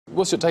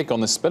what's your take on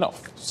this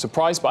spin-off?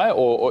 Surprised by it,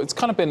 or it's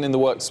kind of been in the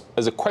works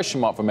as a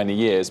question mark for many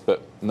years,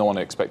 but no one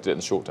expected it in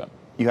the short term?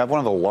 You have one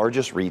of the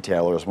largest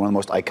retailers, one of the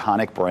most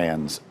iconic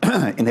brands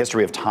in the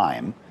history of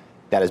time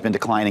that has been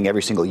declining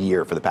every single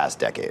year for the past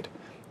decade.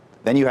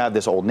 Then you have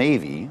this Old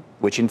Navy,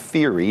 which in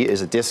theory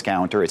is a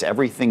discounter. It's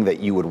everything that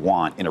you would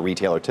want in a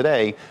retailer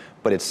today,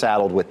 but it's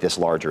saddled with this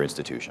larger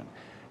institution.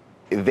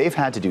 They've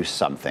had to do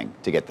something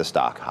to get the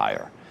stock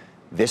higher.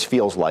 This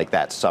feels like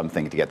that's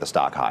something to get the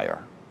stock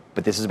higher.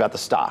 But this is about the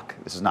stock.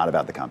 This is not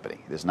about the company.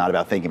 This is not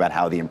about thinking about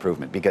how the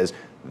improvement, because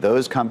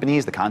those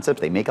companies, the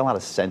concepts, they make a lot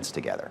of sense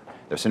together.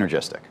 They're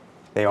synergistic.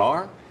 They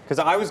are? Because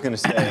I was going to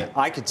say,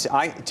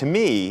 to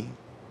me,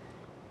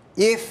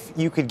 if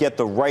you could get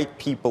the right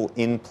people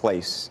in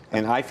place,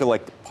 and I feel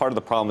like part of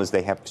the problem is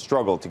they have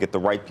struggled to get the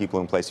right people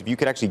in place. If you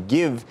could actually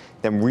give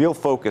them real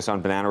focus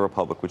on Banana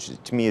Republic, which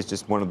to me is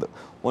just one of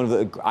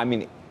the. I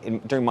mean,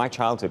 during my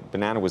childhood,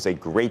 Banana was a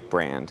great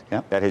brand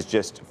that has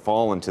just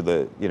fallen to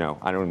the.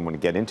 I don't even want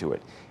to get into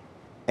it.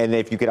 And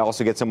if you could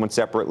also get someone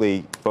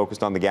separately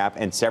focused on the Gap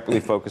and separately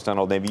focused on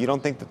Old Navy, you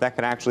don't think that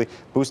could actually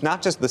boost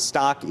not just the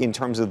stock in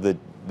terms of the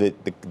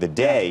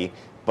day,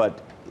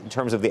 but in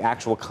terms of the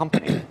actual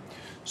company?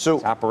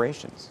 So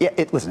operations. Yeah,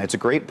 listen, it's a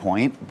great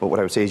point, but what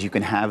I would say is you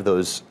can have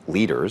those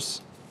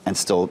leaders and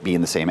still be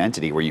in the same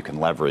entity where you can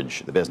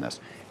leverage the business.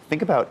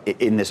 Think about,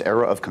 in this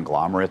era of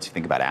conglomerates,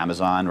 think about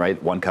Amazon,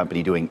 right? One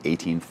company doing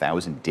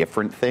 18,000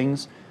 different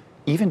things.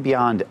 Even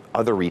beyond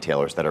other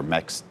retailers that are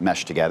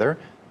meshed together,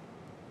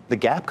 the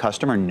Gap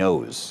customer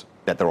knows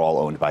that they're all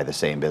owned by the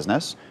same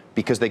business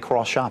because they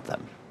cross-shop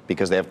them,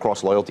 because they have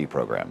cross-loyalty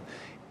program.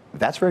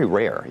 That's very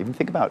rare. Even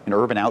think about an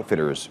Urban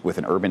Outfitters with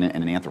an Urban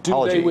and an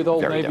Anthropology. Do they with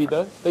Old Navy,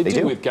 though? They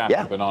do with Gap,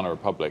 yeah. Banana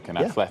Republic, and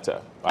Athleta.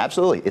 Right?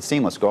 Absolutely. It's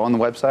seamless. Go on the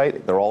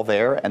website. They're all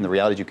there. And the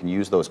reality is you can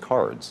use those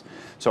cards.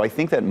 So I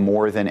think that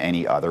more than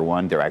any other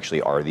one, there actually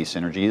are these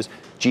synergies.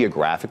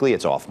 Geographically,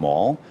 it's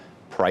off-mall.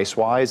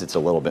 Price-wise, it's a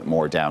little bit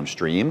more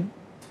downstream.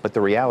 But the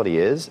reality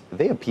is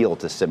they appeal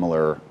to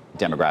similar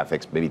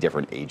demographics, maybe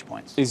different age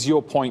points. Is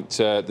your point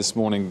this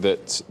morning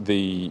that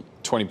the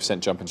 20%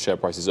 jump in share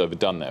price is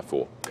overdone,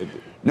 therefore?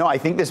 No, I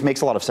think this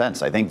makes a lot of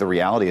sense. I think the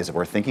reality is if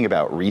we're thinking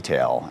about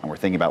retail and we're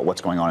thinking about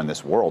what's going on in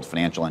this world,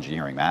 financial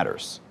engineering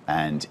matters.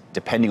 And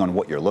depending on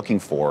what you're looking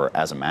for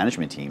as a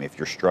management team, if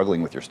you're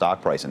struggling with your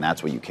stock price and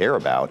that's what you care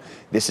about,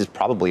 this is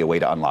probably a way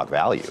to unlock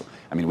value.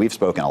 I mean, we've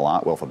spoken a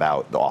lot, Wilf,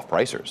 about the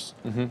off-pricers.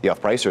 The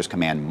off-pricers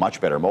command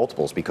much better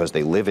multiples because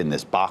they live in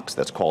this box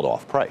that's called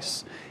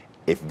off-price.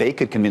 If they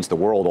could convince the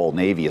world Old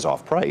Navy is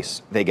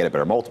off-price, they get a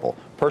better multiple.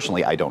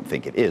 Personally, I don't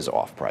think it is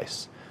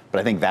off-price. But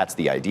I think that's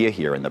the idea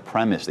here and the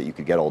premise that you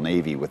could get Old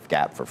Navy with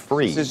Gap for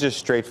free. This is just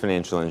straight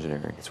financial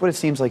engineering. It's what it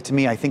seems like to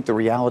me. I think the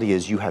reality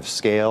is you have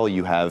scale,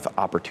 you have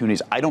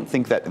opportunities. I don't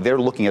think that they're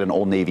looking at an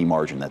Old Navy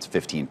margin that's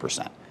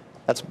 15%.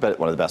 That's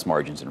one of the best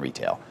margins in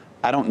retail.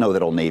 I don't know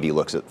that Old Navy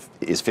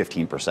is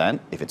 15%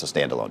 if it's a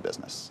standalone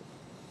business.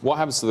 What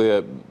happens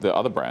to the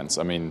other brands?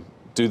 I mean,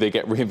 do they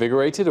get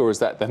reinvigorated, or is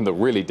that then the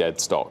really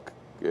dead stock,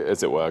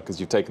 as it were,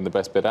 because you've taken the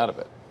best bit out of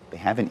it? They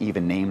haven't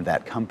even named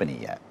that company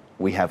yet.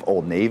 We have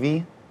Old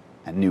Navy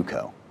and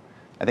Nuco.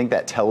 I think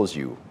that tells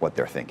you what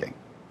they're thinking,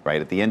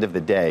 right? At the end of the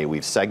day,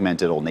 we've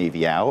segmented Old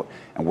Navy out,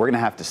 and we're going to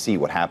have to see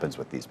what happens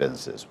with these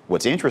businesses.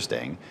 What's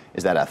interesting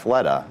is that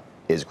Athleta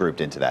is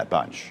grouped into that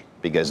bunch,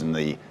 because in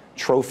the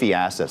trophy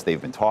assets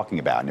they've been talking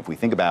about, and if we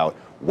think about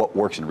what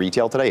works in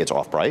retail today, it's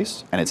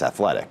off-price and it's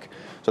athletic.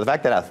 So the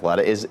fact that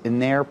Athleta is in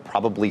there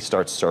probably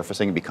starts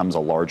surfacing and becomes a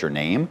larger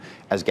name.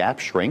 As Gap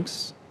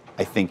shrinks,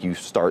 I think you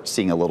start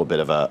seeing a little bit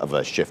of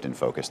a shift in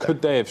focus there.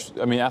 Could they have,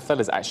 I mean, Athleta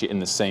is actually in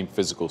the same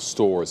physical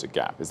store as a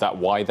Gap. Is that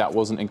why that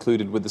wasn't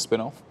included with the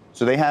spin-off?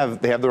 So they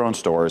have their own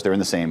stores. They're in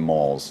the same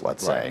malls,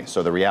 let's say.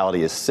 So the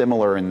reality is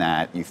similar in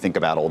that you think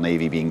about Old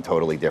Navy being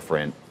totally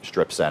different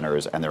strip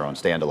centers and their own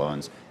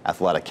standalones.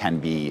 Athleta can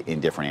be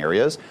in different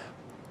areas.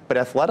 But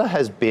Athleta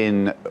has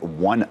been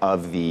one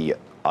of the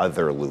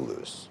other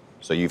Lulus.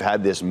 So you've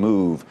had this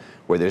move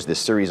where there's this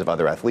series of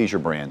other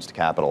athleisure brands to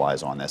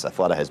capitalize on this.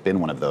 Athleta has been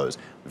one of those,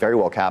 very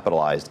well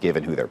capitalized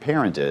given who their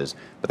parent is,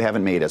 but they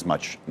haven't made as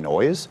much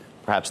noise.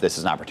 Perhaps this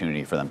is an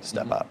opportunity for them to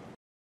step up.